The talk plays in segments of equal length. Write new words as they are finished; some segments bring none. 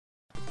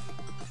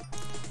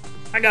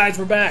Hi guys,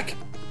 we're back.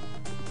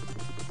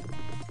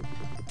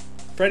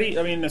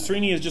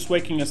 Srini is just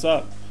waking us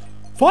up.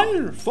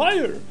 Fire!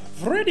 Fire!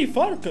 Freddy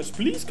Pharkas,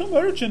 please come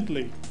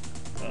urgently.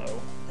 Oh,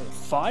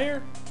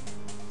 fire?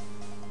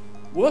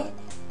 What?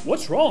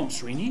 What's wrong,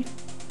 Srini?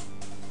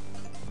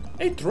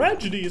 A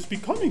tragedy is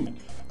becoming.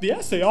 The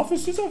assay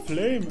office is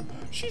aflame.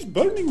 She's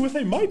burning with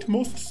a might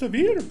most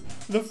severe.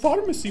 The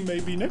pharmacy may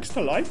be next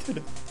to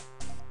lighted.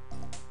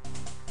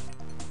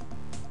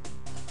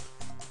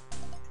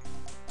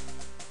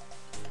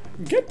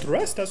 Get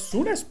dressed as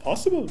soon as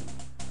possible.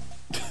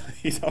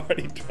 He's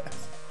already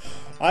dressed.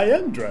 I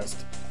am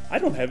dressed. I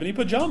don't have any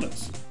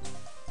pajamas.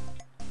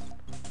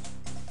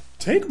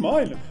 Take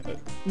mine.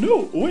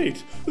 No,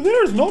 wait.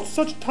 There is not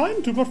such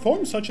time to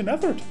perform such an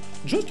effort.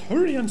 Just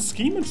hurry and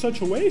scheme in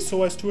such a way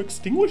so as to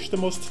extinguish the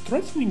most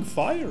threatening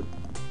fire.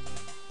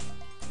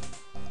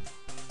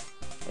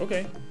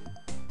 Okay.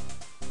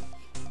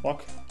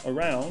 Walk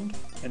around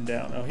and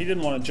down. Oh, he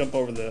didn't want to jump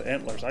over the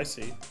antlers, I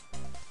see.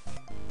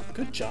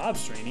 Good job,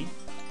 Srini.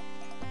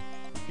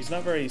 He's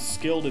not very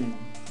skilled in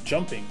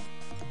jumping,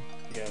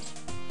 I guess.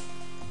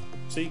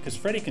 See, because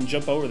Freddy can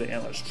jump over the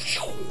antlers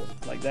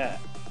like that.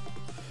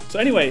 So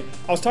anyway,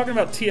 I was talking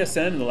about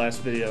TSN in the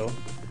last video,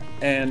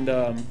 and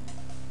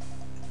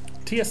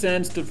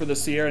TSN stood for the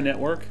Sierra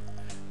Network,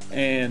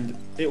 and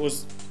it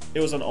was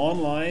an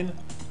online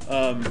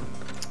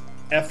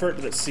effort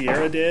that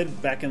Sierra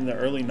did back in the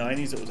early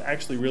 90s. It was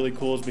actually really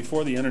cool. It was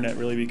before the internet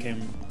really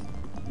became,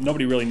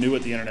 nobody really knew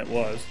what the internet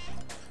was.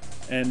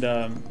 And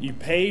you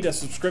paid a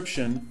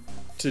subscription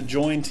to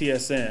join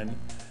TSN,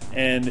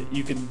 and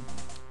you could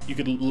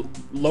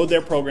load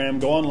their program,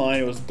 go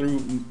online. It was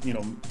through, you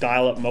know,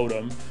 dial-up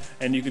modem,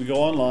 and you could go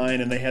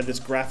online, and they had this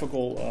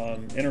graphical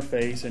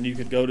interface, and you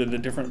could go to the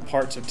different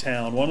parts of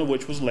town. One of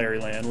which was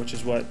Larryland, which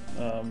is what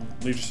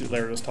Leisure Suit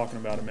Larry was talking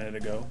about a minute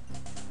ago.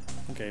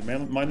 Okay,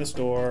 mind the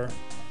store.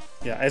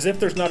 Yeah, as if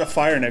there's not a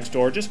fire next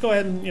door. Just go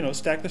ahead and, you know,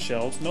 stack the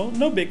shelves. No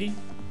biggie.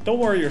 Don't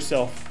worry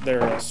yourself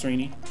there,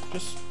 Srini.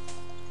 Just,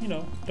 you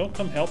know, don't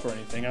come help or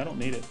anything. I don't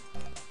need it.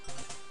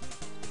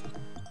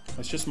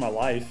 It's just my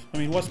life. I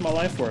mean, what's my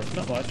life worth?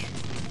 Not much.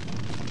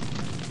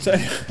 So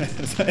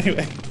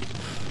anyway,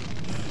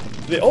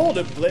 the old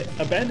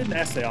abandoned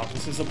assay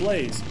office is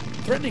ablaze,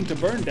 threatening to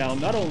burn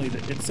down not only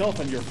itself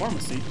and your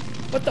pharmacy,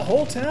 but the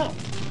whole town.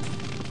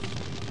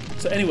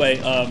 So anyway,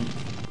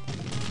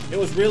 it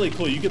was really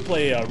cool. You could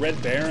play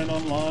Red Baron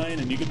online,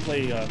 and you could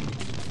play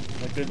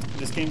like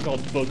this game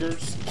called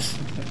Boogers,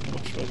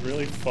 which was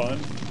really fun.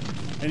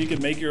 And you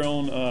could make your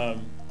own.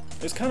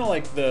 It's kind of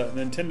like the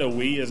Nintendo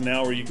Wii is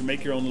now, where you can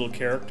make your own little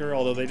character.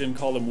 Although they didn't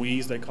call them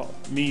Wii's, they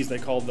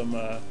called them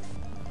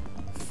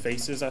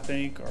faces, I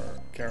think,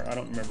 or I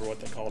don't remember what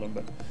they called them.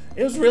 But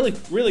it was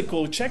really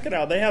cool. Check it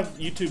out. They have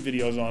YouTube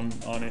videos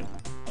on it.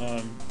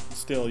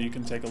 Still, you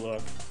can take a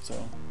look. So,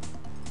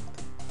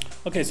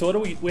 okay. So what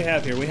do we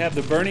have here? We have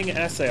the burning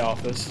assay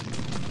office,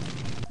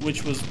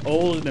 which was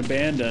old and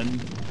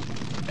abandoned,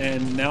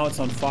 and now it's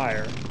on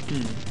fire.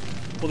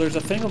 Well, there's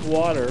a thing of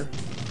water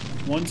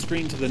one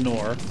screen to the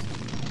north,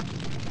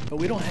 but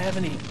we don't have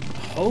any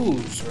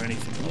hose or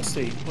anything. Let's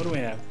see, what do we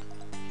have?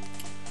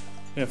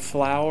 We have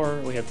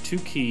flour, we have 2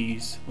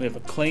 keys, we have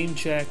a claim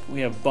check, we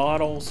have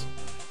bottles,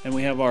 and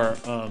we have our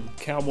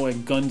cowboy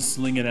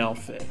gunslinging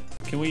outfit.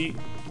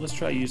 Let's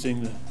try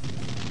using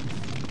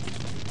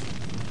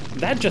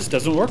that just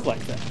doesn't work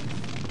like that.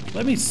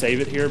 Let me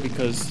save it here,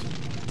 because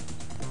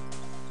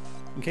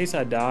in case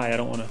I die, I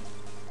don't want to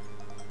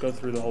go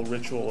through the whole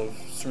ritual of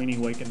Srini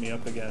waking me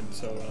up again.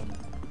 So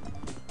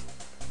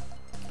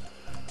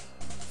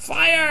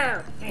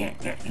fire!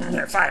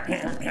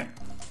 Fire!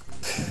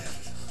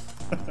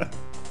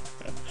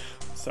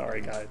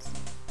 Sorry guys,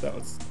 that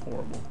was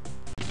horrible.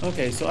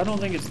 Okay, so I don't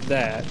think it's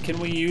that. Can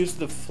we use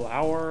the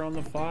flour on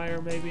the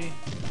fire maybe?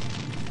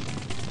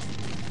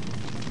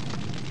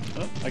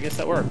 Oh, I guess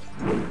that worked.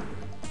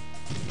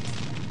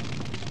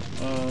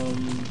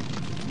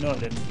 No it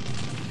didn't.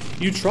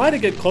 You try to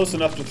get close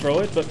enough to throw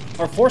it, but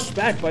are forced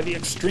back by the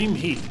extreme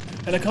heat,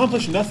 and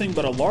accomplish nothing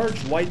but a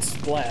large white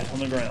splat on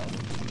the ground.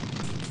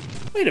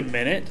 Wait a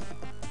minute.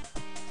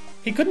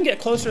 He couldn't get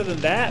closer than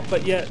that,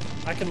 but yet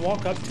I can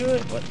walk up to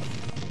it? What?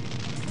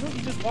 Why don't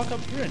you just walk up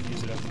here and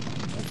use it?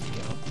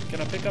 Can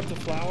I pick up the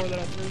flour that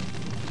I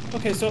threw?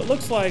 Okay, so it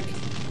looks like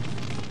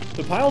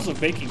the piles of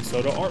baking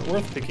soda aren't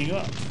worth picking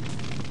up.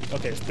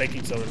 Okay, it's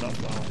baking soda, not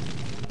flour.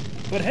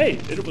 But hey,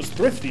 it was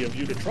thrifty of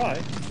you to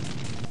try.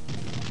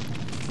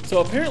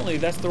 So apparently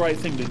that's the right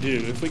thing to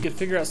do. If we could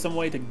figure out some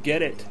way to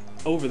get it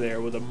over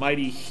there with a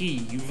mighty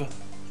heave.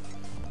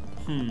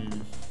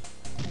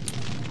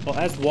 Well,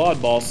 as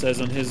Wodball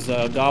says on his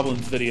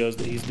Goblins videos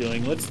that he's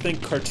doing, let's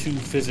think cartoon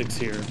physics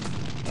here.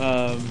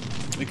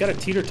 We got a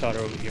teeter-totter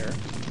over here.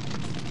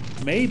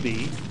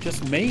 Maybe,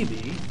 just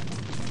maybe,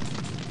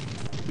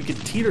 we could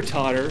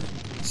teeter-totter,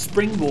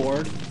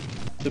 springboard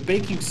the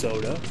baking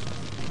soda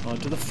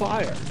onto the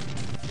fire.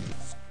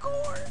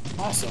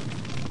 Awesome.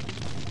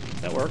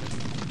 That worked.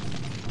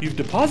 You've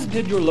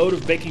deposited your load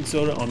of baking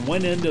soda on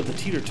one end of the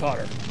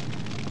teeter-totter.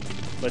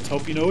 Let's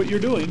hope you know what you're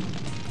doing.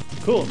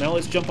 Cool, now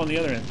let's jump on the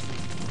other end.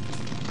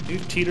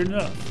 You've teetered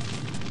enough.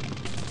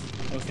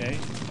 Okay.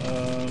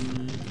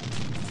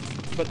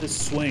 What about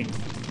this swing?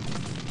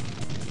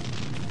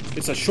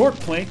 It's a short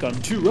plank on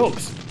 2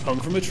 ropes, hung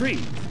from a tree.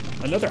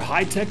 Another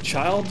high-tech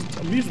child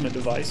amusement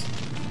device.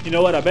 You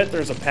know what? I bet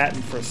there's a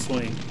patent for a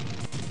swing.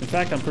 In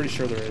fact, I'm pretty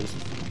sure there is.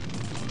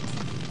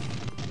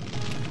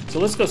 So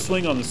let's go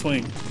swing on the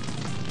swing.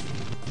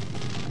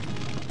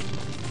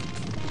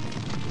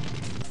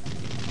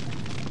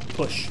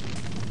 Push.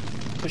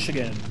 Push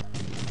again.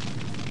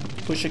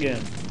 Push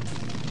again.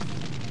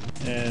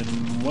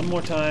 And one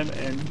more time,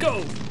 and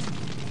go!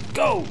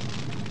 Go!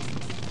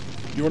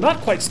 You are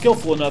not quite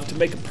skillful enough to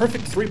make a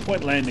perfect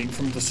 3-point landing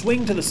from the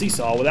swing to the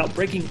seesaw without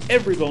breaking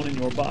every bone in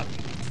your body.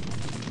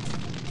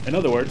 In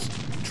other words,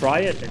 try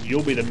it and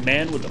you'll be the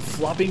man with the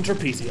flopping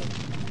trapezium.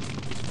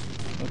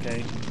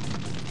 Okay.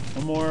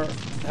 One more.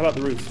 How about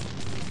the roof?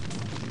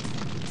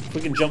 If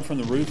we can jump from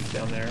the roof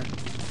down there.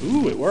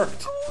 Ooh, it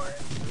worked.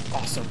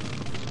 Awesome.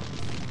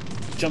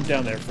 Jump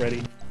down there,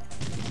 Freddy.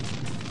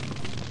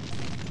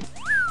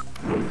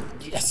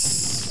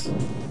 Yes!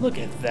 Look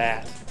at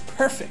that.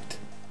 Perfect.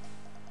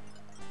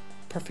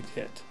 Perfect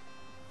hit.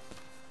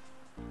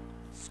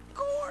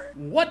 Score!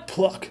 What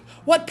pluck!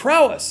 What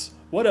prowess!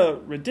 What a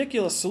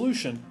ridiculous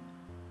solution.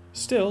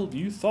 Still,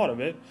 you thought of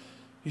it.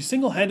 You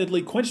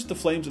single-handedly quenched the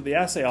flames of the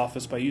assay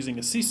office by using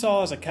a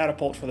seesaw as a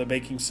catapult for the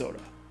baking soda.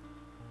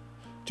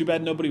 Too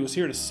bad nobody was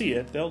here to see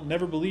it. They'll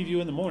never believe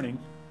you in the morning.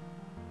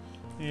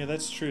 Yeah,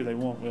 that's true. They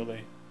won't, will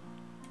they?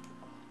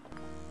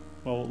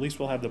 Well, at least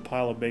we'll have the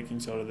pile of baking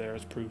soda there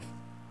as proof.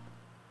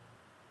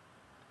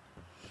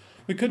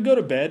 We could go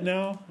to bed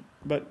now,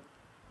 but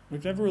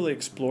we've never really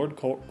explored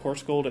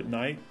Coarse Gold at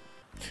night.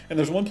 And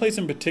there's one place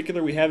in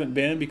particular we haven't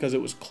been because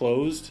it was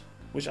closed,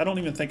 which I don't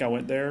even think I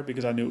went there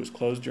because I knew it was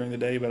closed during the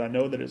day, but I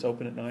know that it's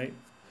open at night.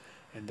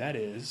 And that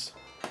is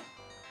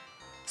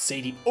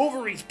Sadie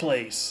Overy's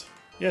place.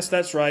 Yes,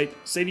 that's right.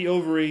 Sadie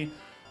Overy,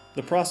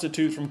 the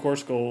prostitute from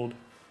Coarse Gold.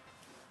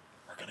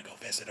 We're going to go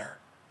visit her.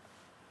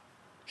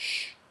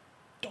 Shh.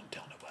 Don't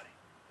tell nobody.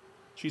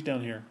 She's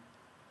down here.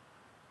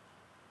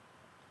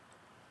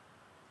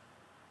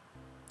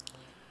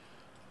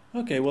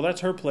 Okay, well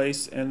that's her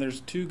place, and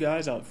there's 2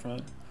 guys out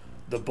front.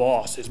 The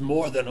boss is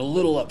more than a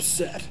little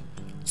upset.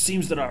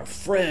 Seems that our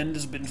friend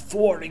has been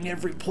thwarting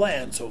every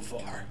plan so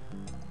far.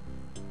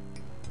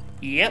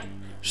 Yep,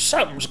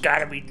 something's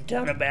gotta be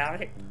done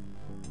about it.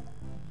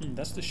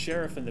 That's the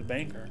sheriff and the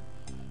banker.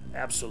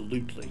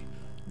 Absolutely.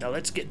 Now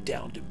let's get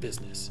down to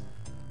business.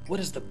 What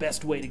is the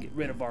best way to get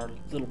rid of our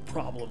little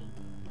problem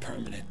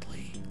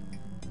permanently?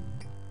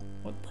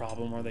 What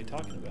problem are they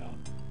talking about?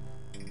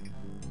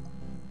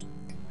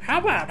 How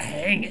about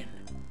hanging?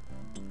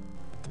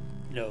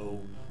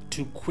 No,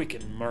 too quick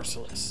and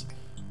merciless.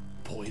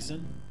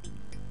 Poison?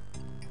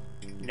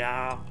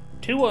 Nah,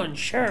 too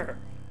unsure.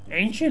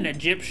 Ancient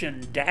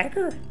Egyptian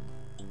dagger?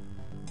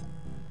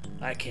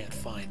 I can't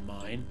find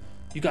mine.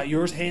 You got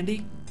yours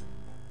handy?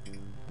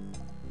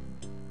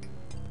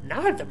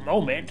 Not at the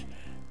moment.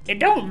 It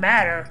don't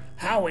matter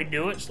how we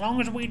do it as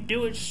long as we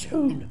do it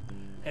soon.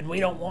 And we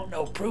don't want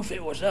no proof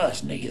it was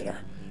us neither.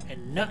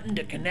 And nothing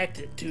to connect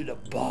it to the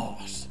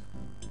boss.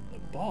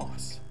 The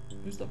boss?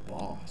 Who's the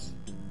boss?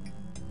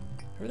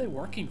 Who are they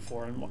working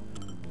for and what?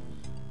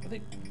 Are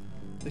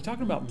they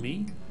talking about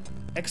me?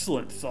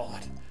 Excellent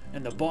thought.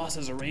 And the boss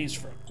has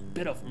arranged for a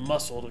bit of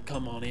muscle to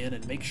come on in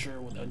and make sure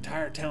when the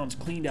entire town's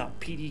cleaned out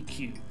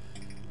PDQ.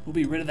 We'll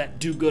be rid of that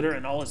do-gooder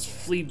and all his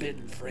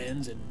flea-bitten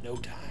friends in no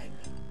time.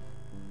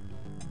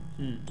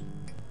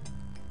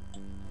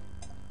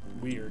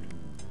 Weird.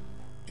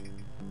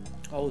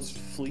 All his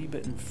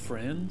flea-bitten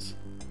friends?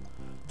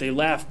 They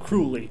laugh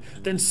cruelly,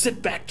 then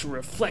sit back to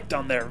reflect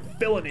on their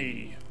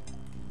villainy.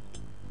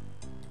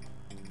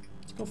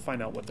 Let's go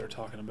find out what they're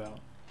talking about.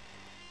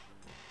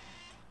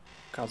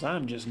 'Cause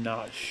I'm just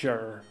not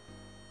sure.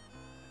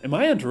 Am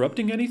I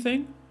interrupting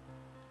anything?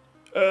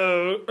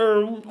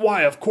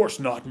 Why, of course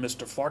not,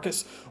 Mr.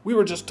 Pharkas. We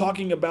were just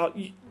talking about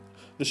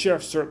The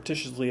sheriff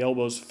surreptitiously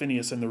elbows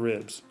Phineas in the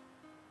ribs.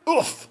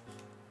 Oof!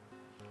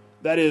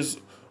 That is,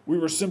 we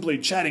were simply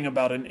chatting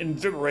about an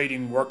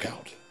invigorating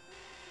workout.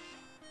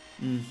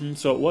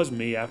 So it was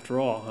me after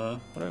all, huh?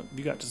 What have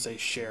you got to say,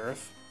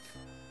 Sheriff?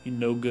 You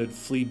no-good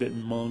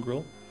flea-bitten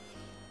mongrel.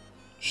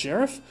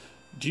 Sheriff,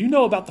 do you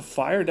know about the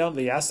fire down at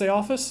the assay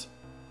office?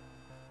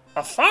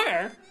 A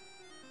fire?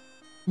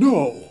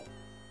 No!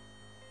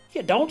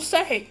 You don't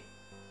say.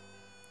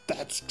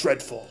 That's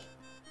dreadful.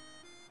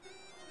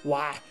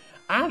 Why,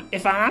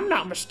 if I'm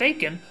not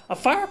mistaken, a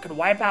fire could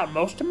wipe out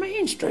most of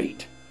Main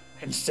Street.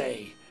 And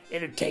say,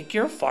 it'd take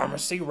your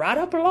pharmacy right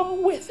up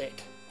along with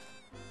it.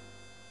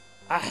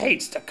 I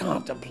hates to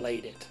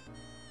contemplate it.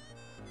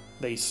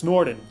 They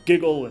snort and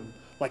giggle and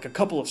like a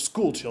couple of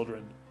school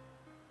children.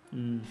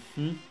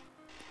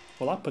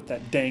 Well, I put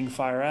that dang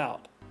fire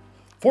out.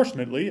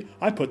 Fortunately,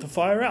 I put the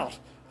fire out.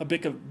 A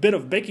bit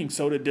of baking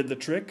soda did the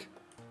trick.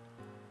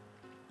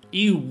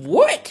 You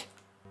what?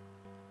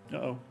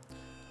 Uh-oh.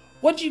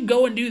 What'd you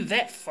go and do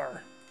that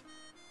for?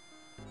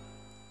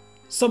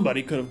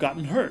 Somebody could have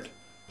gotten hurt.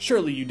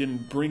 Surely you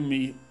didn't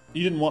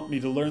want me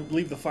to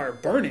leave the fire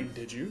burning,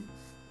 did you?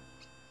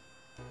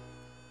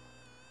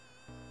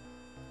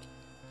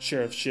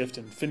 Sheriff Shift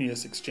and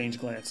Phineas exchange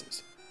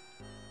glances.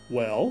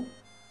 Well?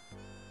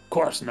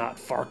 Course not,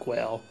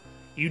 Farkwell.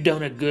 You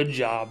done a good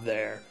job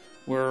there.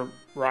 We're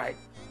right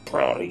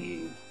proud of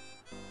you.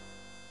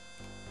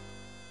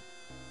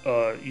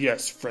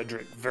 Yes,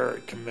 Frederick,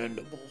 very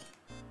commendable.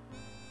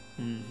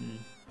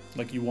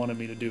 Like you wanted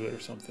me to do it or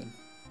something.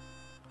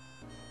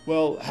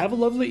 Well, have a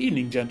lovely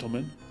evening,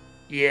 gentlemen.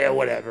 Yeah,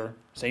 whatever.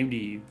 Same to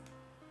you.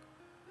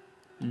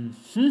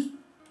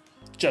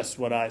 Just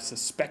what I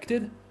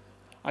suspected.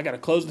 I gotta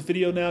close the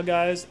video now,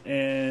 guys,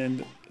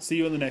 and see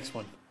you in the next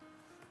one.